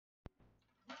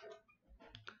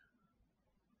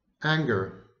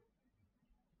Anger.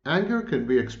 Anger can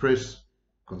be expressed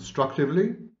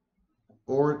constructively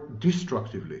or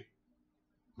destructively.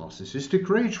 Narcissistic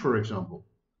rage, for example,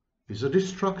 is a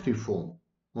destructive form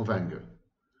of anger.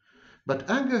 But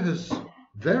anger has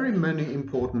very many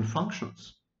important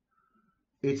functions.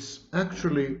 It's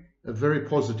actually a very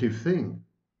positive thing.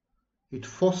 It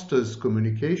fosters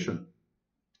communication.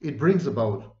 It brings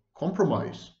about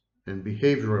compromise and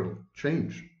behavioral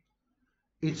change.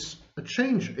 It's a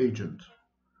change agent.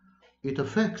 It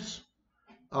affects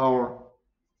our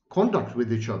conduct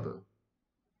with each other,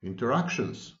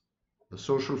 interactions, the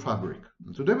social fabric.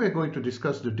 And today we are going to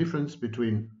discuss the difference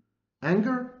between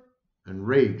anger and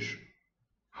rage,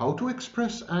 how to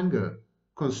express anger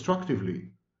constructively,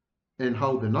 and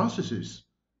how the narcissist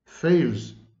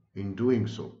fails in doing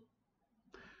so.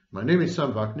 My name is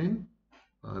Sam Vaknin.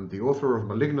 I'm the author of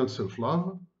Malignant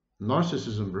Self-Love,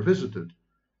 Narcissism Revisited,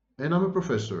 and I'm a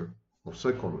professor of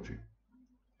psychology.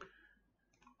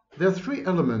 There are three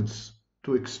elements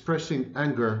to expressing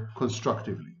anger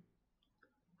constructively.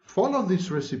 Follow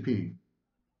this recipe,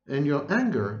 and your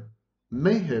anger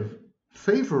may have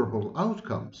favorable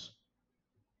outcomes,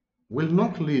 will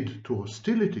not lead to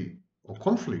hostility or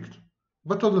conflict,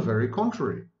 but on the very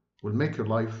contrary, will make your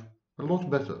life a lot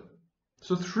better.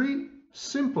 So three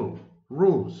simple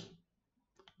rules.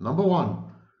 Number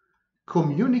one,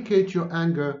 communicate your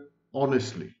anger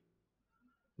honestly.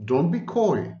 Don't be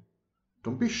coy.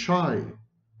 Don't be shy.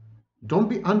 Don't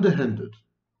be underhanded.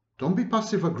 Don't be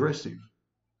passive-aggressive.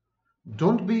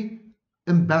 Don't be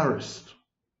embarrassed.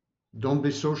 Don't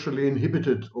be socially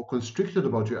inhibited or constricted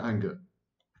about your anger.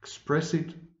 Express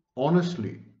it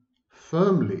honestly,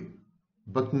 firmly,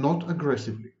 but not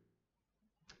aggressively.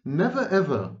 Never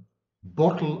ever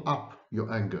bottle up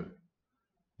your anger.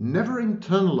 Never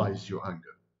internalize your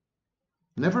anger.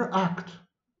 Never act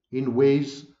in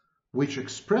ways which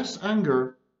express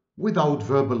anger without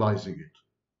verbalizing it.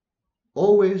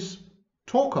 Always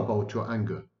talk about your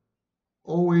anger.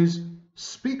 Always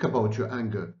speak about your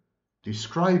anger.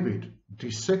 Describe it,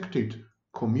 dissect it,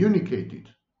 communicate it,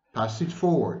 pass it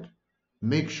forward.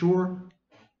 Make sure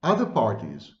other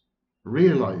parties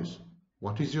realize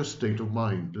what is your state of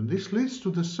mind. And this leads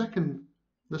to the second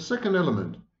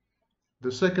element,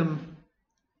 the second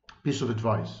piece of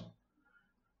advice.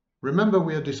 Remember,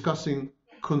 we are discussing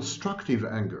constructive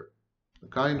anger, the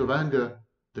kind of anger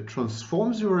that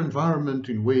transforms your environment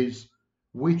in ways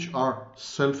which are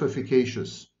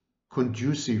self-efficacious,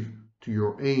 conducive to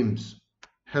your aims,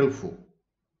 helpful.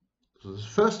 So the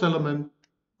first element,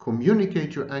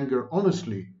 communicate your anger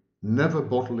honestly, never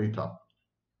bottle it up,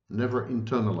 never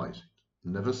internalize it,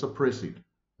 never suppress it,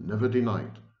 never deny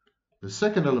it. The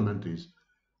second element is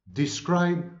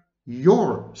describe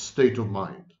your state of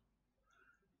mind.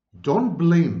 Don't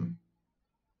blame,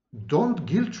 don't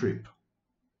guilt trip,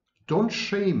 don't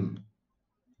shame,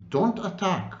 don't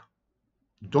attack,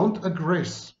 don't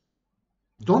aggress,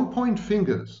 don't point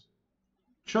fingers.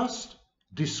 Just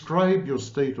describe your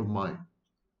state of mind.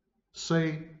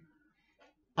 Say,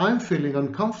 I'm feeling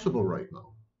uncomfortable right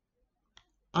now.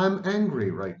 I'm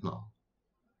angry right now.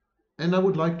 And I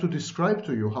would like to describe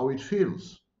to you how it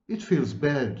feels. It feels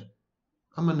bad.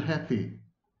 I'm unhappy.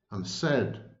 I'm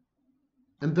sad.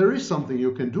 And there is something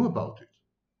you can do about it.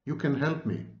 You can help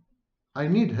me. I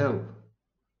need help.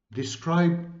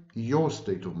 Describe your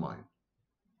state of mind.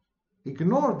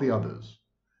 Ignore the others.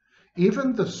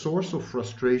 Even the source of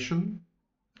frustration,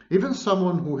 even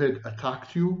someone who had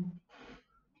attacked you,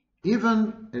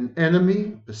 even an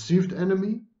enemy, perceived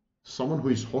enemy, someone who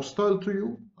is hostile to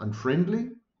you,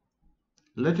 unfriendly,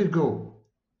 let it go.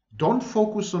 Don't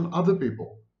focus on other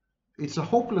people. It's a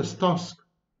hopeless task,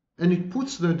 and it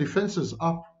puts their defenses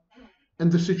up,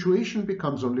 and the situation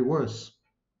becomes only worse.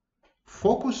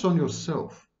 Focus on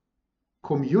yourself.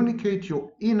 Communicate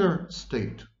your inner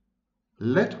state.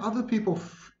 Let other people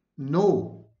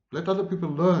know, let other people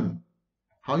learn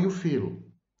how you feel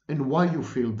and why you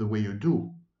feel the way you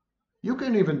do. You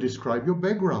can even describe your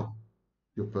background,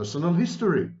 your personal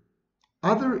history,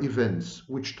 other events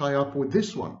which tie up with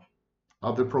this one,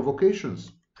 other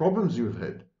provocations, problems you've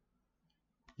had.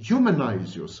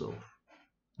 Humanize yourself.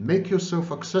 Make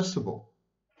yourself accessible.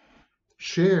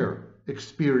 Share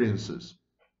experiences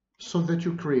so that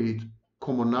you create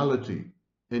commonality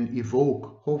and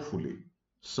evoke, hopefully,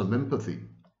 some empathy.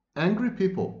 Angry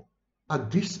people are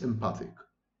disempathic.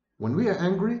 When we are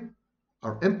angry,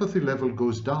 our empathy level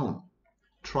goes down.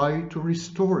 Try to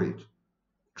restore it.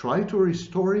 Try to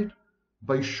restore it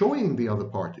by showing the other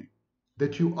party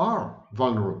that you are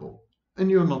vulnerable and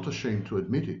you're not ashamed to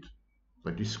admit it,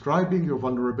 by describing your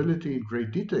vulnerability in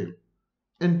great detail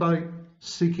and by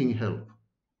seeking help.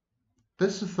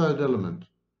 That's the third element.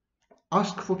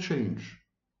 Ask for change.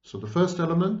 So the first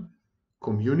element,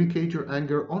 communicate your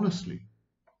anger honestly.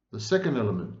 The second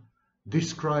element,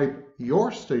 describe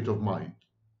your state of mind.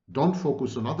 Don't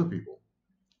focus on other people.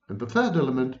 And the third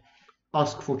element,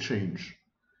 ask for change.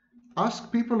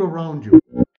 Ask people around you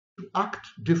to act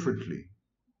differently,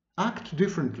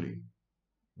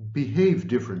 behave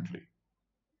differently,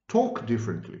 talk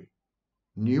differently,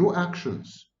 new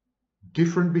actions,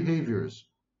 different behaviors,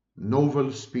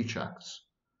 novel speech acts.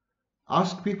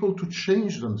 Ask people to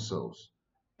change themselves,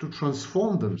 to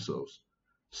transform themselves,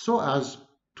 so as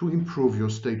to improve your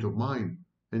state of mind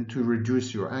and to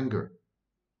reduce your anger.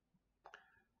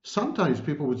 Sometimes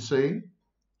people would say,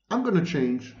 I'm going to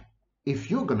change if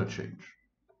you're going to change.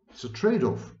 It's a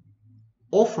trade-off.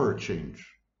 Offer change.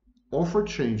 Offer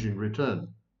change in return,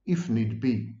 if need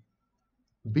be.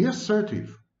 Be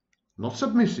assertive, not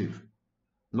submissive,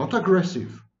 not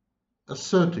aggressive,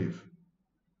 assertive.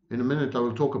 In a minute I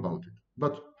will talk about it.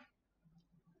 But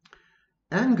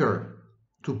anger,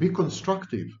 to be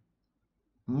constructive,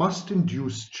 must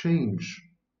induce change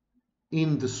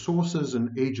in the sources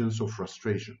and agents of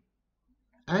frustration.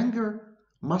 Anger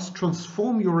must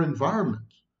transform your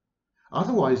environment.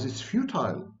 Otherwise, it's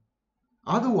futile.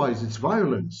 Otherwise, it's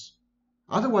violence.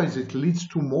 Otherwise, it leads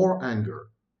to more anger,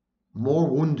 more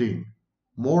wounding,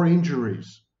 more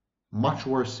injuries, much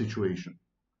worse situation.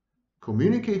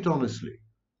 Communicate honestly.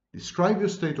 Describe your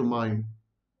state of mind.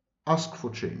 Ask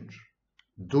for change.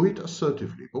 Do it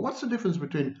assertively. But what's the difference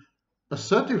between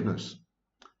assertiveness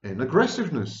and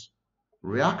aggressiveness,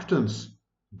 reactance,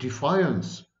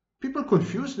 defiance? People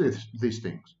confuse these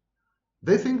things.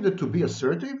 They think that to be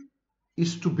assertive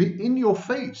is to be in your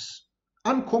face,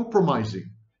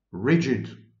 uncompromising, rigid,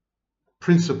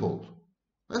 principled.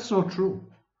 That's not true.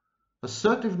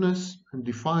 Assertiveness and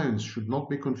defiance should not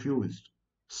be confused.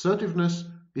 Assertiveness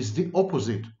is the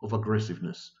opposite of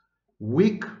aggressiveness.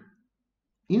 Weak,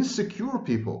 insecure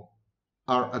people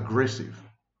are aggressive.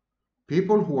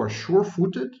 People who are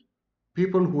sure-footed,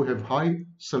 people who have high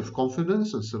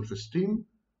self-confidence and self-esteem,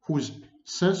 whose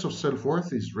sense of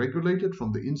self-worth is regulated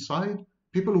from the inside,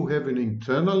 people who have an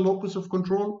internal locus of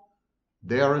control,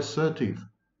 they are assertive.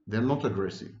 They're not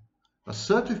aggressive.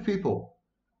 Assertive people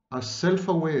are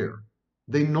self-aware.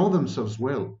 They know themselves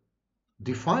well.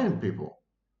 Defiant people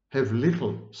have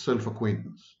little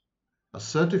self-acquaintance.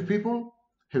 Assertive people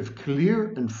have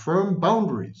clear and firm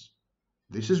boundaries.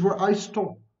 This is where I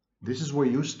stop. This is where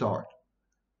you start.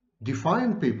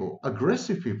 Defiant people,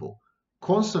 aggressive people,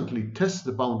 constantly test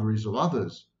the boundaries of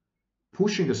others,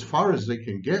 pushing as far as they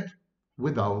can get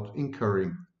without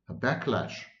incurring a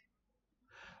backlash.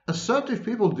 Assertive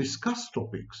people discuss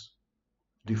topics.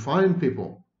 Defiant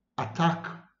people attack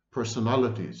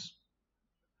personalities.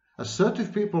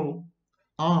 Assertive people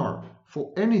are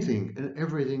for anything and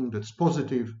everything that's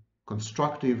positive,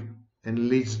 constructive, and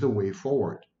leads the way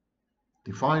forward.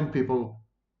 Defiant people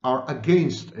are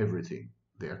against everything.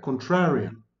 They are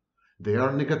contrarian. They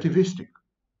are negativistic.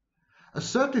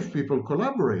 Assertive people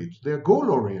collaborate. They are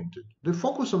goal-oriented. They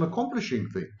focus on accomplishing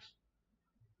things.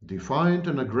 Defiant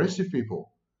and aggressive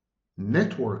people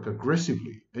network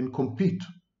aggressively and compete,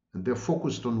 and they're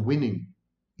focused on winning,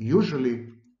 usually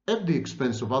at the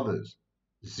expense of others.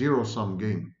 Zero-sum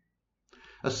game.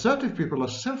 Assertive people are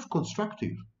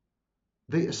self-constructive.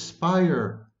 They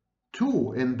aspire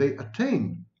to and they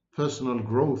attain personal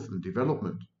growth and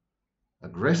development.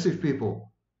 Aggressive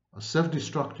people are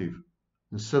self-destructive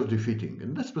and self-defeating.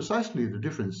 And that's precisely the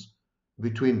difference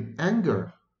between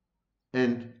anger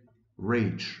and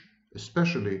rage,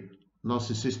 especially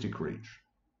narcissistic rage.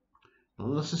 Now,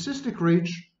 narcissistic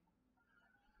rage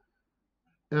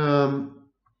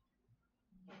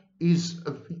is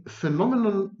a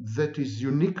phenomenon that is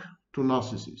unique to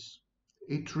narcissists.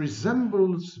 It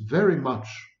resembles very much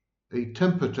a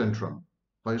temper tantrum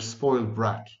by a spoiled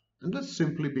brat. And that's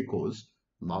simply because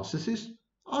narcissists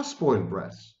are spoiled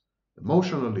brats.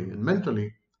 Emotionally and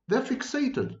mentally, they're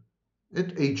fixated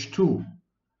at age 2.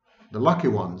 The lucky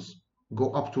ones go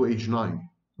up to age 9.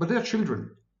 But they're children.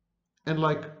 And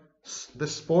like the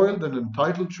spoiled and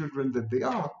entitled children that they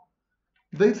are,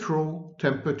 they throw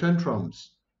temper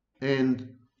tantrums.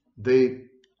 And they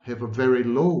have a very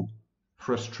low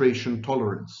frustration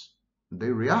tolerance. They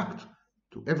react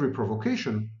to every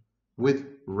provocation with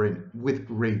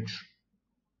rage.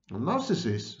 And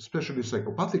narcissists, especially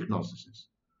psychopathic narcissists,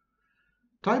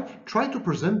 try to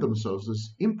present themselves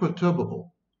as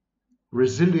imperturbable,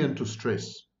 resilient to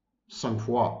stress,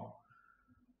 sang-froid.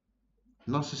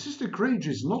 Narcissistic rage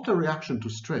is not a reaction to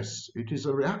stress. It is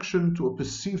a reaction to a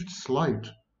perceived slight,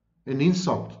 an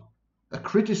insult, a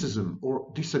criticism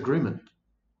or disagreement.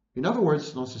 In other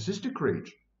words, narcissistic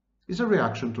rage is a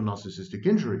reaction to narcissistic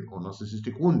injury or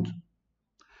narcissistic wound.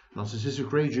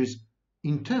 Narcissistic rage is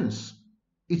intense.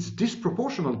 It's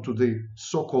disproportional to the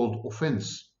so-called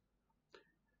offense.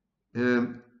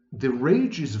 The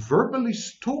rage is verbally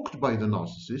stoked by the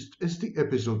narcissist as the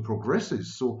episode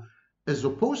progresses. So as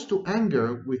opposed to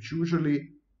anger, which usually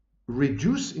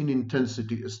reduces in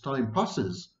intensity as time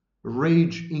passes,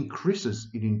 rage increases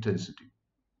in intensity.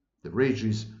 The rage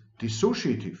is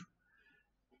dissociative,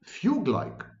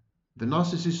 fugue-like. The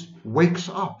narcissist wakes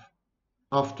up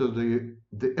after the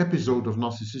episode of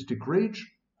narcissistic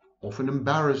rage, often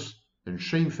embarrassed and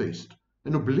shamefaced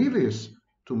and oblivious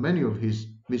to many of his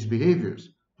misbehaviors.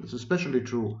 It's especially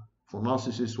true for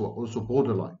narcissists who are also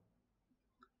borderline.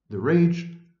 The rage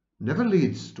never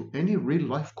leads to any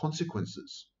real-life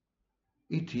consequences.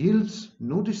 It yields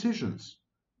no decisions.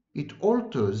 It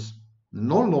alters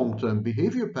no long-term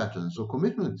behavior patterns or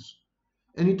commitments,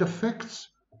 and it affects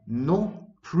no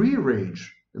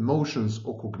pre-rage emotions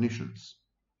or cognitions.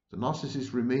 The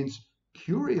narcissist remains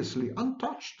curiously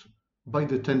untouched by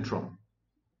the tantrum,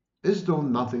 as though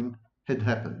nothing had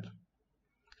happened.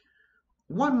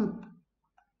 One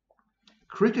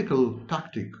critical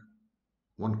tactic,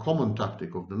 one common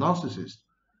tactic of the narcissist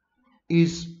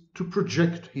is to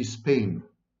project his pain.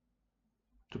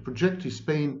 To project his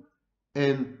pain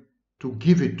and to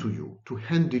give it to you, to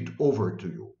hand it over to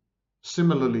you.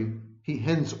 Similarly, he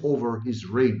hands over his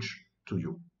rage to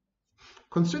you.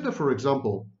 Consider, for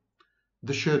example,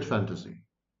 the shared fantasy.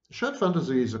 Shared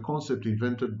fantasy is a concept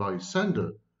invented by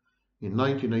Sander in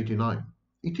 1989.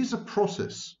 It is a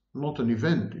process, not an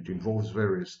event. It involves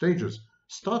various stages,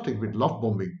 starting with love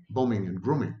bombing and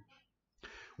grooming.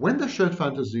 When the shared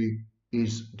fantasy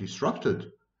is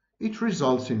disrupted, it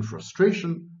results in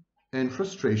frustration, and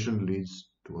frustration leads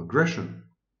to aggression.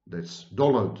 That's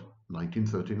Dollard,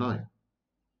 1939.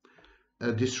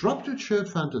 A disrupted shared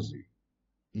fantasy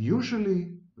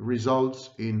usually results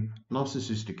in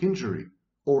narcissistic injury,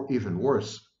 or even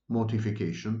worse,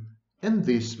 mortification, and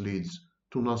this leads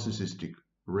to narcissistic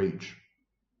rage.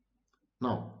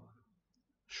 Now,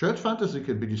 shared fantasy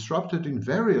can be disrupted in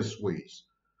various ways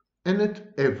and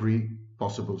at every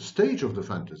possible stage of the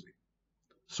fantasy.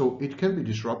 So it can be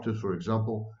disrupted, for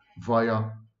example,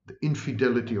 via the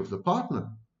infidelity of the partner,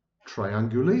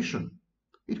 triangulation.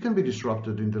 It can be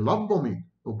disrupted in the love bombing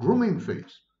or grooming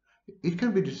phase. It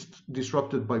can be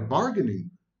disrupted by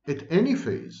bargaining at any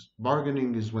phase.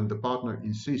 Bargaining is when the partner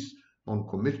insists on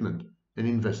commitment and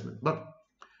investment. But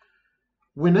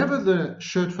whenever the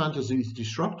shared fantasy is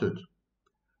disrupted,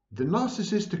 the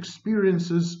narcissist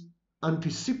experiences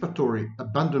anticipatory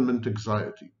abandonment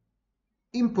anxiety,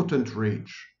 impotent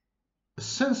rage, a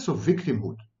sense of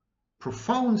victimhood,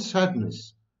 profound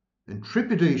sadness, and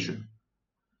trepidation.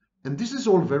 And this is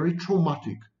all very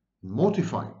traumatic and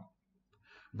mortifying.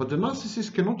 But the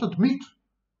narcissist cannot admit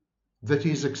that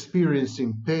he is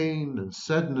experiencing pain and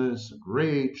sadness and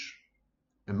rage,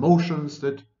 emotions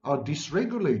that are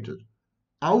dysregulated,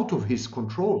 out of his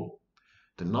control.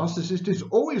 The narcissist is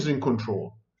always in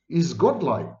control, is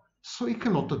godlike, so he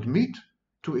cannot admit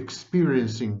to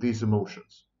experiencing these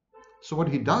emotions. So what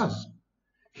he does,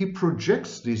 he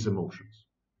projects these emotions.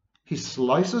 He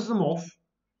slices them off,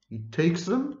 he takes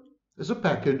them as a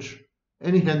package,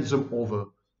 and he hands them over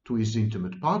to his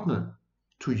intimate partner,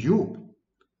 to you.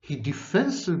 He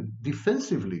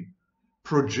defensively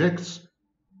projects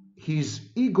his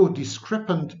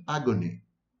ego-discrepant agony.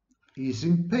 He is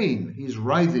in pain, he is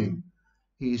writhing,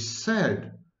 he is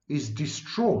sad, he is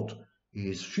distraught, he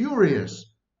is furious.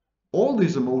 All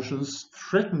these emotions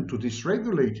threaten to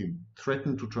dysregulate him,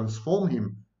 threaten to transform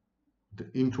him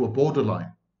into a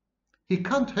borderline. He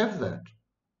can't have that.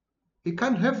 He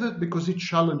can't have that because it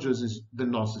challenges the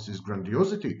narcissist's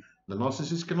grandiosity. The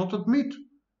narcissist cannot admit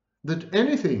that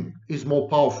anything is more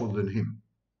powerful than him,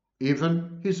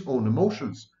 even his own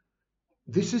emotions.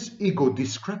 This is ego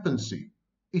discrepancy.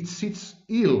 It sits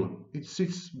ill, it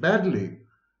sits badly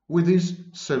with his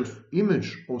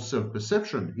self-image or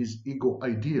self-perception, his ego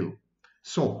ideal.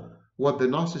 So what the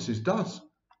narcissist does,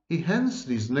 he hands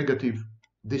this negative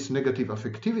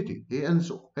affectivity, he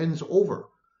hands over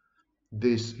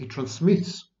this, he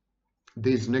transmits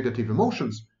these negative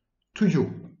emotions to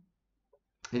you.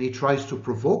 And he tries to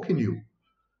provoke in you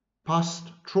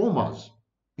past traumas,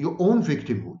 your own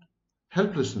victimhood,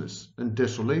 helplessness, and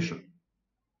desolation.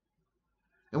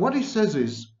 And what he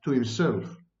says to himself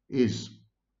is,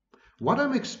 what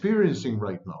I'm experiencing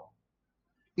right now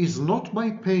is not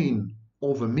my pain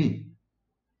over me,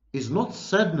 is not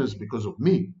sadness because of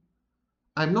me.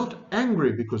 I'm not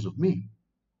angry because of me.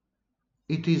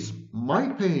 It is my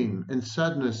pain and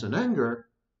sadness and anger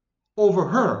over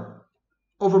her,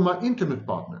 over my intimate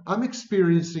partner. I'm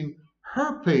experiencing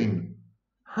her pain,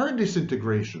 her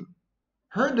disintegration,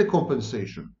 her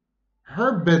decompensation,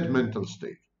 her bad mental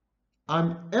state.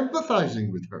 I'm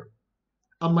empathizing with her.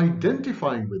 I'm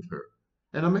identifying with her.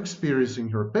 And I'm experiencing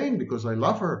her pain because I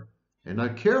love her and I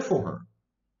care for her.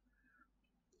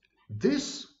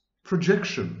 This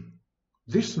projection,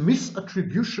 this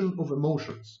misattribution of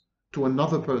emotions to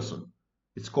another person,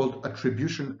 it's called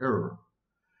attribution error.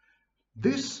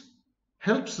 This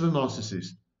helps the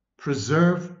narcissist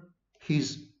preserve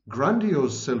his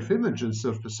grandiose self-image and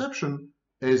self-perception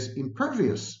as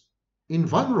impervious,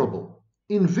 invulnerable,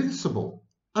 invincible,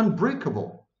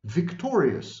 unbreakable,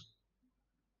 victorious.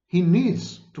 He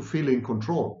needs to feel in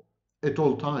control at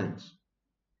all times.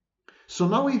 So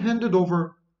now he handed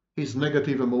over his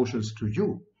negative emotions to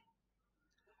you,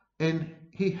 and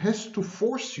he has to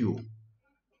force you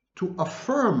to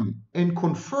affirm and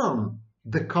confirm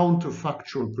the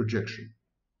counterfactual projection.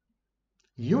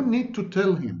 You need to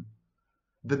tell him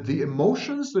that the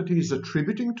emotions that he is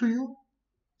attributing to you,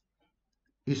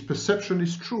 his perception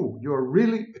is true. You are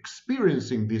really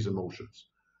experiencing these emotions.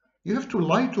 You have to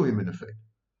lie to him, in effect.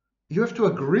 You have to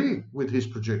agree with his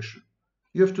projection.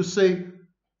 You have to say,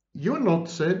 you're not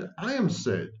sad, I am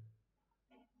sad.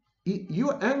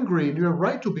 You're angry and you're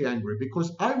right to be angry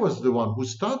because I was the one who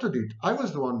started it. I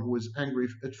was the one who was angry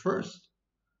at first.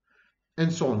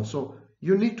 And so on. So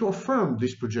you need to affirm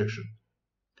this projection.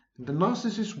 The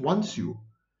narcissist wants you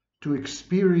to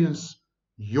experience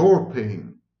your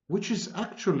pain, which is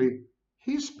actually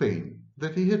his pain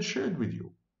that he had shared with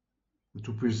you. And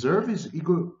to preserve his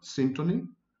ego syntony,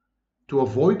 to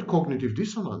avoid cognitive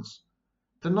dissonance,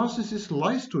 the narcissist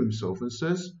lies to himself and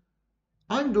says,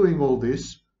 I'm doing all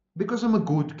this because I'm a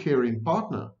good, caring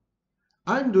partner.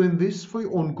 I'm doing this for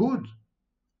your own good.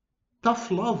 Tough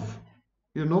love,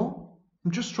 you know?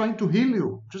 I'm just trying to heal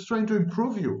you, just trying to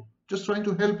improve you, just trying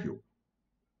to help you.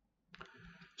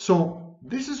 So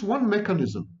this is one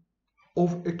mechanism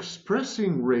of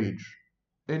expressing rage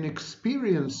and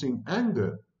experiencing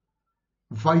anger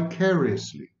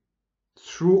vicariously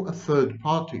through a third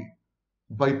party,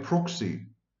 by proxy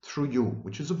through you,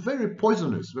 which is a very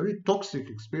poisonous, very toxic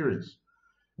experience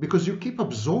because you keep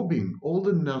absorbing all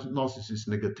the narcissist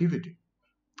negativity.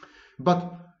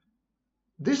 But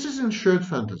this is in shared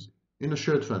fantasy. In a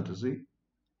shared fantasy,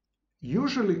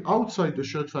 usually outside the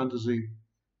shared fantasy,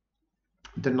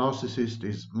 the narcissist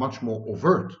is much more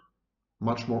overt,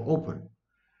 much more open.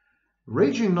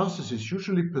 Raging narcissists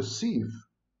usually perceive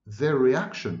their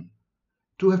reaction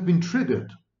to have been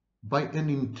triggered by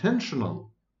an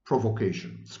intentional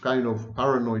provocation. It's kind of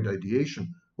paranoid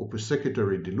ideation or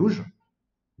persecutory delusion.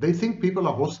 They think people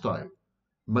are hostile,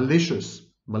 malicious,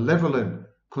 malevolent,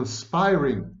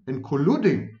 conspiring and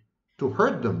colluding to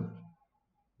hurt them.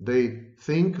 They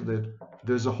think that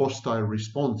there's a hostile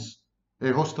response,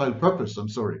 a hostile purpose,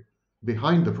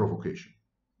 behind the provocation.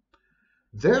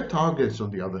 Their targets,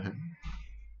 on the other hand,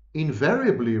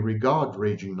 invariably regard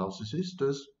raging narcissists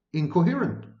as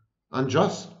incoherent,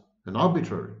 unjust, and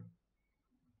arbitrary.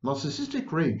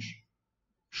 Narcissistic rage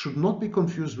should not be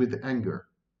confused with anger,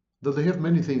 though they have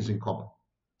many things in common.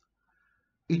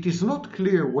 It is not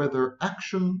clear whether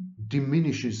action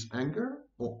diminishes anger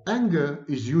or anger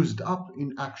is used up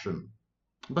in action.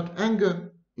 But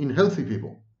anger in healthy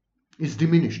people is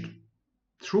diminished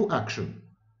through action,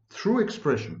 through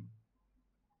expression.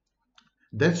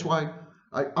 That's why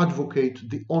I advocate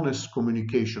the honest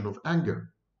communication of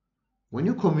anger. When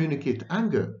you communicate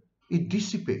anger, it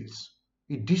dissipates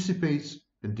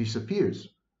and disappears.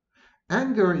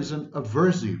 Anger is an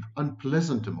aversive,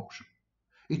 unpleasant emotion.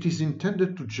 It is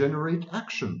intended to generate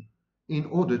action in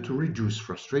order to reduce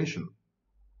frustration.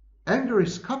 Anger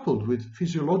is coupled with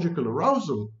physiological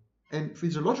arousal, and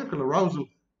physiological arousal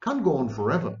can't go on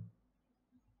forever.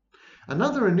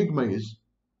 Another enigma is,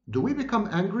 do we become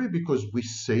angry because we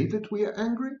say that we are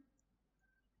angry?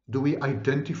 Do we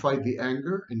identify the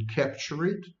anger and capture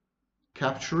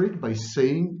it by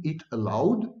saying it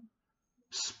aloud?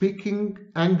 Speaking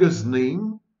anger's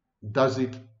name, does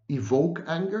it evoke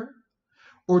anger?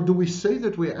 Or do we say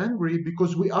that we're angry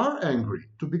because we are angry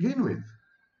to begin with?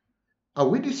 Are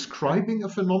we describing a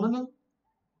phenomenon,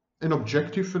 an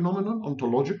objective phenomenon,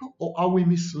 ontological, or are we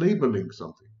mislabeling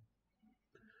something?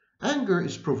 Anger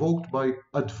is provoked by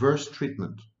adverse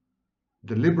treatment,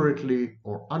 deliberately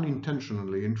or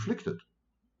unintentionally inflicted.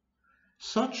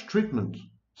 Such treatment,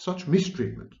 such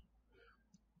mistreatment,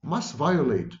 must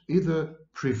violate either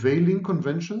prevailing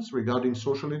conventions regarding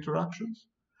social interactions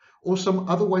or some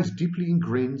otherwise deeply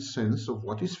ingrained sense of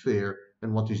what is fair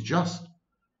and what is just.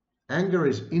 Anger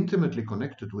is intimately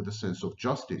connected with a sense of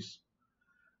justice.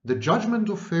 The judgment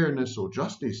of fairness or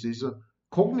justice is a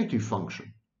cognitive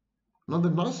function. Now, the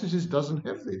narcissist doesn't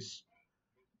have this.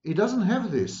 He doesn't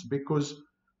have this because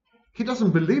he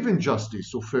doesn't believe in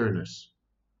justice or fairness.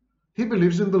 He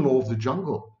believes in the law of the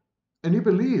jungle, and he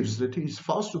believes that he is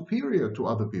far superior to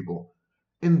other people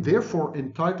and therefore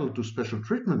entitled to special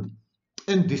treatment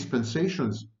and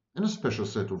dispensations and a special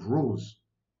set of rules.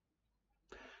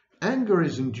 Anger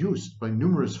is induced by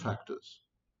numerous factors.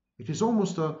 It is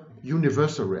almost a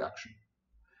universal reaction.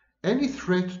 Any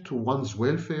threat to one's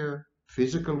welfare,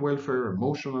 physical welfare,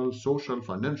 emotional, social,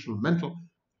 financial, mental,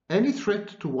 any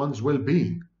threat to one's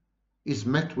well-being is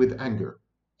met with anger.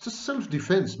 It's a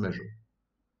self-defense measure.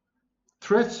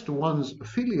 Threats to one's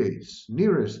affiliates,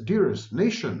 nearest, dearest,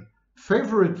 nation,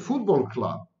 favorite football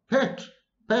club,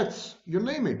 pets, you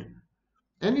name it.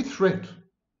 Any threat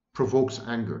provokes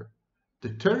anger. The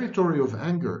territory of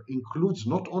anger includes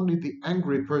not only the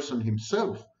angry person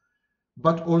himself,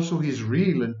 but also his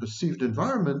real and perceived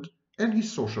environment and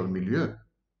his social milieu.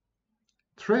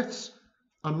 Threats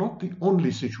are not the only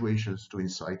situations to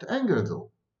incite anger,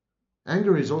 though.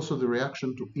 Anger is also the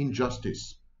reaction to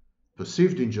injustice,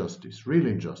 perceived injustice, real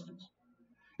injustice.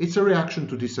 It's a reaction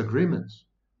to disagreements.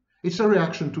 It's a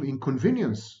reaction to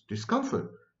inconvenience,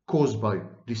 discomfort caused by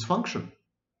dysfunction.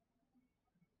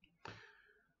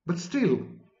 But still,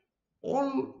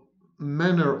 all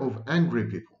manner of angry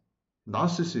people,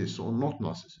 narcissists or not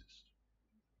narcissists,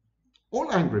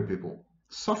 all angry people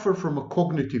suffer from a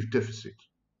cognitive deficit.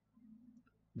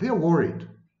 They are worried.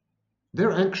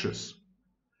 They're anxious.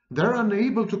 They're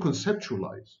unable to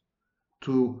conceptualize,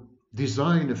 to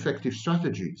design effective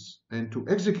strategies, and to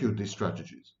execute these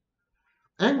strategies.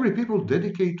 Angry people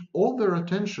dedicate all their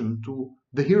attention to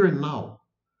the here and now.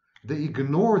 They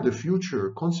ignore the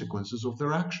future consequences of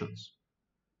their actions.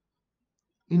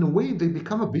 In a way, they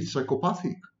become a bit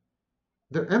psychopathic.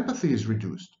 Their empathy is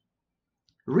reduced.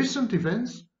 Recent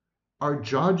events are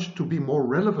judged to be more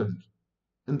relevant,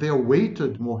 and they are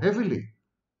weighted more heavily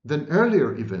than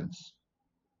earlier events.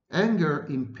 Anger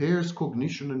impairs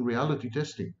cognition and reality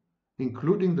testing,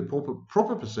 including the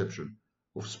proper perception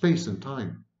of space and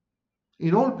time.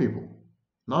 In all people,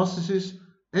 narcissists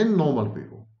and normal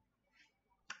people,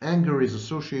 anger is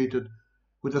associated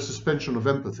with a suspension of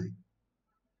empathy.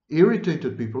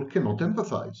 Irritated people cannot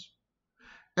empathize.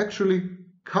 Actually,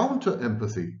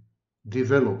 counter-empathy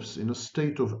develops in a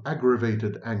state of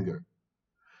aggravated anger.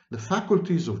 The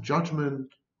faculties of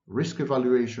judgment, risk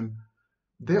evaluation,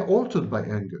 they're altered by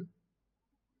anger.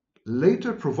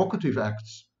 Later provocative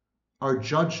acts are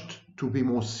judged to be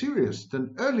more serious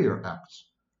than earlier acts,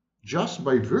 just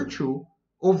by virtue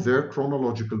of their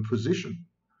chronological position.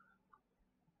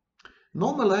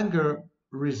 Normal anger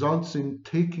results in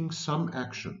taking some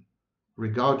action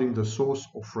regarding the source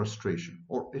of frustration,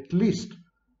 or at least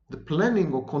the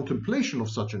planning or contemplation of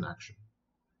such an action.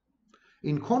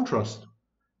 In contrast,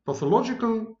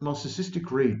 pathological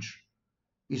narcissistic rage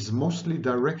is mostly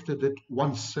directed at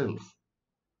oneself,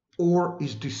 or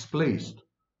is displaced,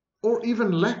 or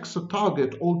even lacks a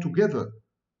target altogether.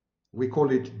 We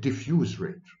call it diffuse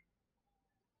rage.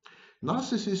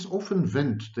 Narcissists often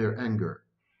vent their anger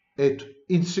at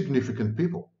insignificant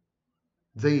people.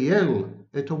 They yell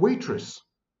at a waitress.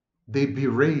 They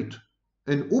berate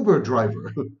an Uber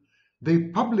driver. They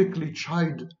publicly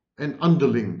chide an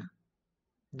underling.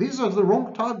 These are the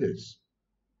wrong targets.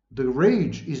 The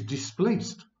rage is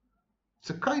displaced. It's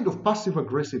a kind of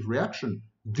passive-aggressive reaction,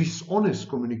 dishonest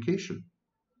communication.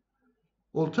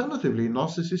 Alternatively,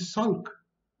 narcissists sulk.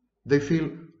 They feel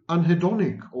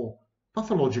anhedonic or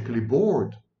pathologically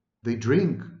bored. They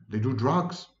drink, they do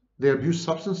drugs, they abuse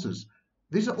substances.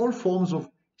 These are all forms of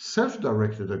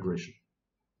self-directed aggression.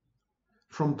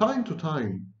 From time to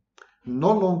time,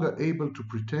 no longer able to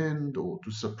pretend or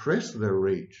to suppress their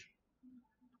rage,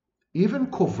 even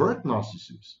covert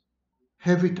narcissists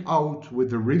have it out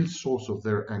with the real source of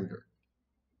their anger.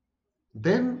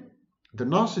 Then the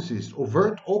narcissist,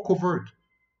 overt or covert,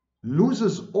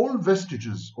 loses all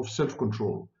vestiges of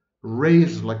self-control,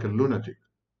 raves like a lunatic.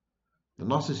 The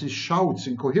narcissist shouts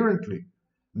incoherently,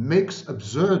 makes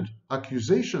absurd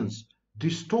accusations,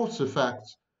 distorts the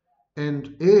facts,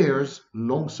 and airs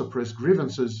long-suppressed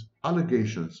grievances,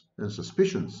 allegations, and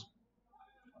suspicions.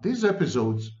 These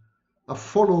episodes are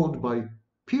followed by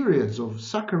periods of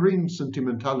saccharine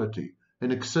sentimentality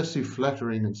and excessive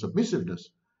flattering and submissiveness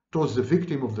towards the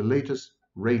victim of the latest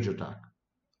rage attack.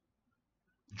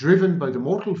 Driven by the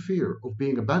mortal fear of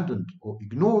being abandoned or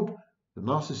ignored, the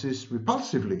narcissist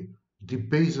repulsively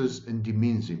debases and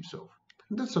demeans himself.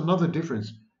 And that's another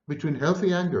difference between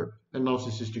healthy anger and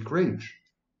narcissistic rage.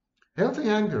 Healthy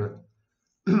anger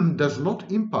does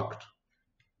not impact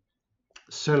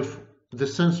the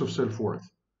sense of self-worth,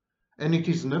 and it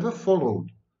is never followed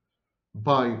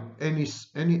by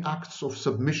any acts of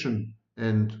submission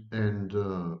and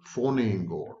fawning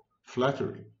or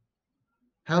flattery.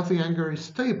 Healthy anger is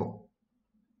stable.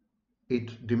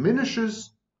 It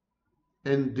diminishes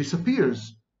and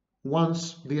disappears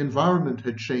once the environment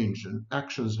had changed and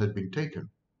actions had been taken.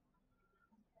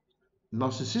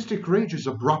 Narcissistic rage is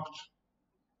abrupt.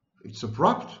 It's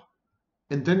abrupt,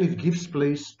 and then it gives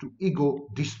place to ego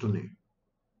dystony.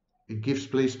 It gives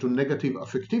place to negative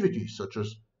affectivity such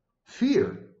as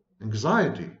fear,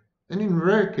 anxiety, and in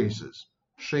rare cases,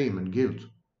 shame and guilt.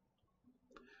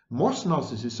 Most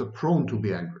narcissists are prone to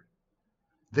be angry.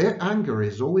 Their anger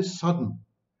is always sudden,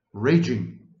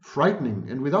 raging, frightening,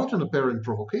 and without an apparent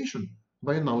provocation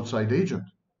by an outside agent.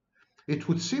 It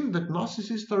would seem that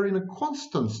narcissists are in a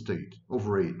constant state of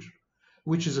rage,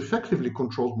 which is effectively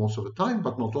controlled most of the time,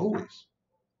 but not always.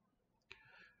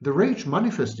 The rage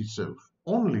manifests itself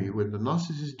only when the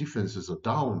narcissist's defenses are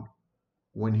down,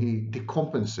 when he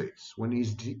decompensates, when he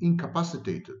is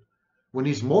incapacitated, when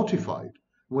he is mortified,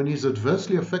 when he is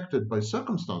adversely affected by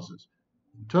circumstances,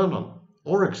 internal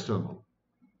or external.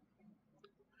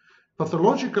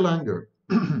 Pathological anger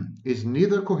is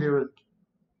neither coherent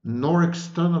nor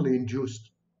externally induced.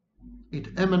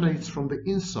 It emanates from the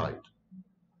inside.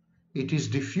 It is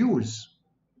diffuse.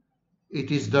 It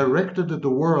is directed at the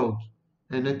world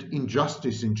and at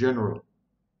injustice in general.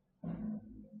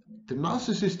 The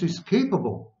narcissist is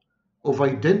capable of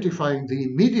identifying the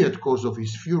immediate cause of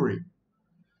his fury,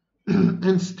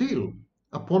 and still,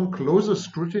 upon closer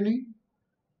scrutiny,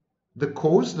 the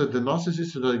cause that the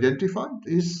narcissist had identified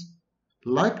is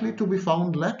likely to be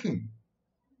found lacking.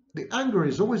 The anger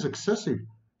is always excessive,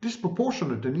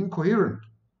 disproportionate, and incoherent.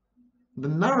 The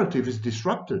narrative is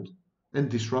disrupted and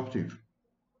disruptive.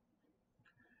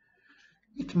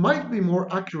 It might be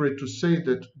more accurate to say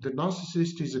that the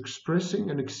narcissist is expressing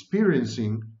and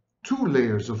experiencing two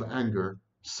layers of anger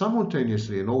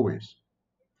simultaneously and always.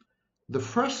 The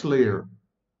first layer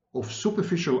of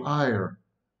superficial ire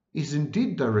is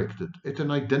indeed directed at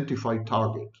an identified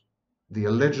target, the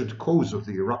alleged cause of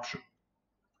the eruption.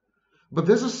 But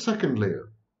there's a second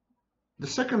layer. The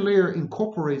second layer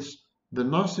incorporates the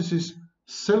narcissist's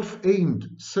self-aimed,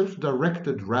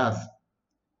 self-directed wrath,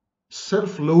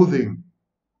 self-loathing,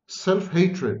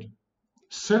 self-hatred,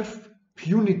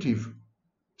 self-punitive,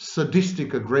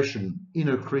 sadistic aggression,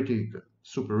 inner critic,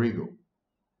 superego.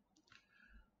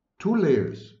 Two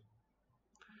layers.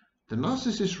 The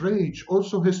narcissist's rage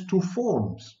also has two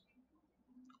forms.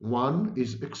 One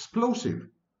is explosive.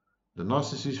 The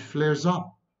narcissist flares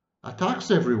up,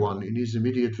 attacks everyone in his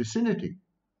immediate vicinity,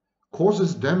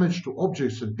 causes damage to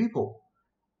objects and people,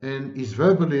 and is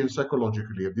verbally and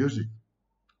psychologically abusive.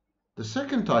 The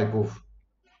second type of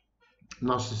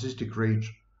narcissistic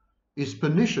rage is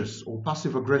pernicious or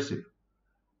passive-aggressive.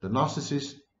 The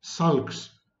narcissist sulks.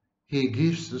 He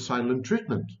gives the silent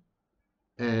treatment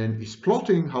and is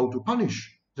plotting how to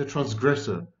punish the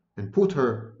transgressor and put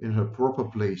her in her proper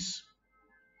place.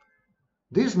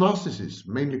 These narcissists,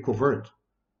 mainly covert,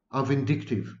 are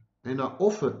vindictive and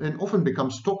often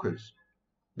become stalkers.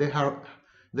 They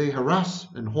harass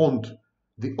and haunt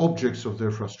the objects of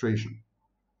their frustration.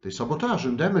 They sabotage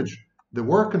and damage the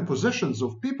work and possessions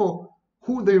of people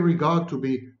who they regard to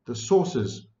be the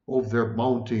sources of their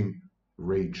mounting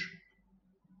rage.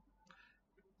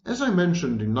 As I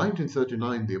mentioned, in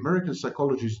 1939, the American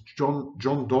psychologist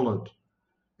John Dollard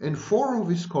and four of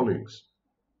his colleagues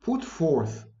put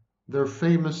forth their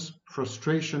famous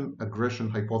frustration-aggression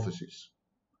hypothesis.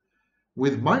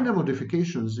 With minor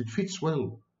modifications, it fits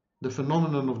well the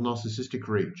phenomenon of narcissistic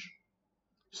rage.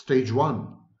 Stage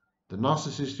 1. The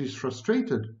narcissist is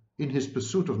frustrated in his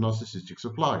pursuit of narcissistic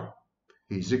supply.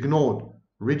 He is ignored,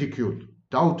 ridiculed,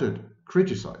 doubted,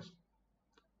 criticized.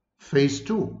 Phase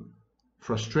 2.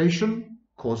 Frustration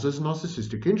causes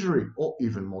narcissistic injury or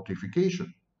even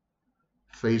mortification.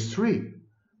 Phase 3.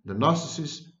 The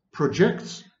narcissist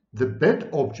projects the bad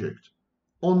object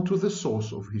onto the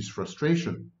source of his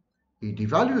frustration. He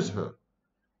devalues her,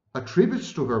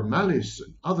 attributes to her malice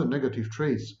and other negative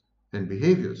traits and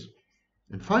behaviors.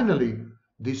 And finally,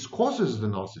 this causes the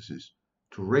narcissist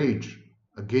to rage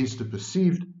against the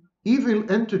perceived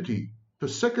evil entity,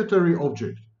 persecutory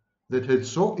object that had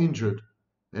so injured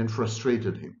and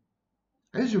frustrated him.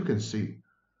 As you can see,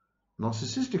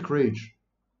 narcissistic rage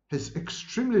has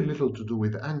extremely little to do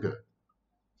with anger.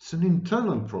 It's an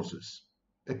internal process,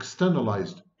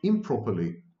 externalized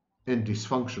improperly and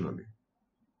dysfunctionally.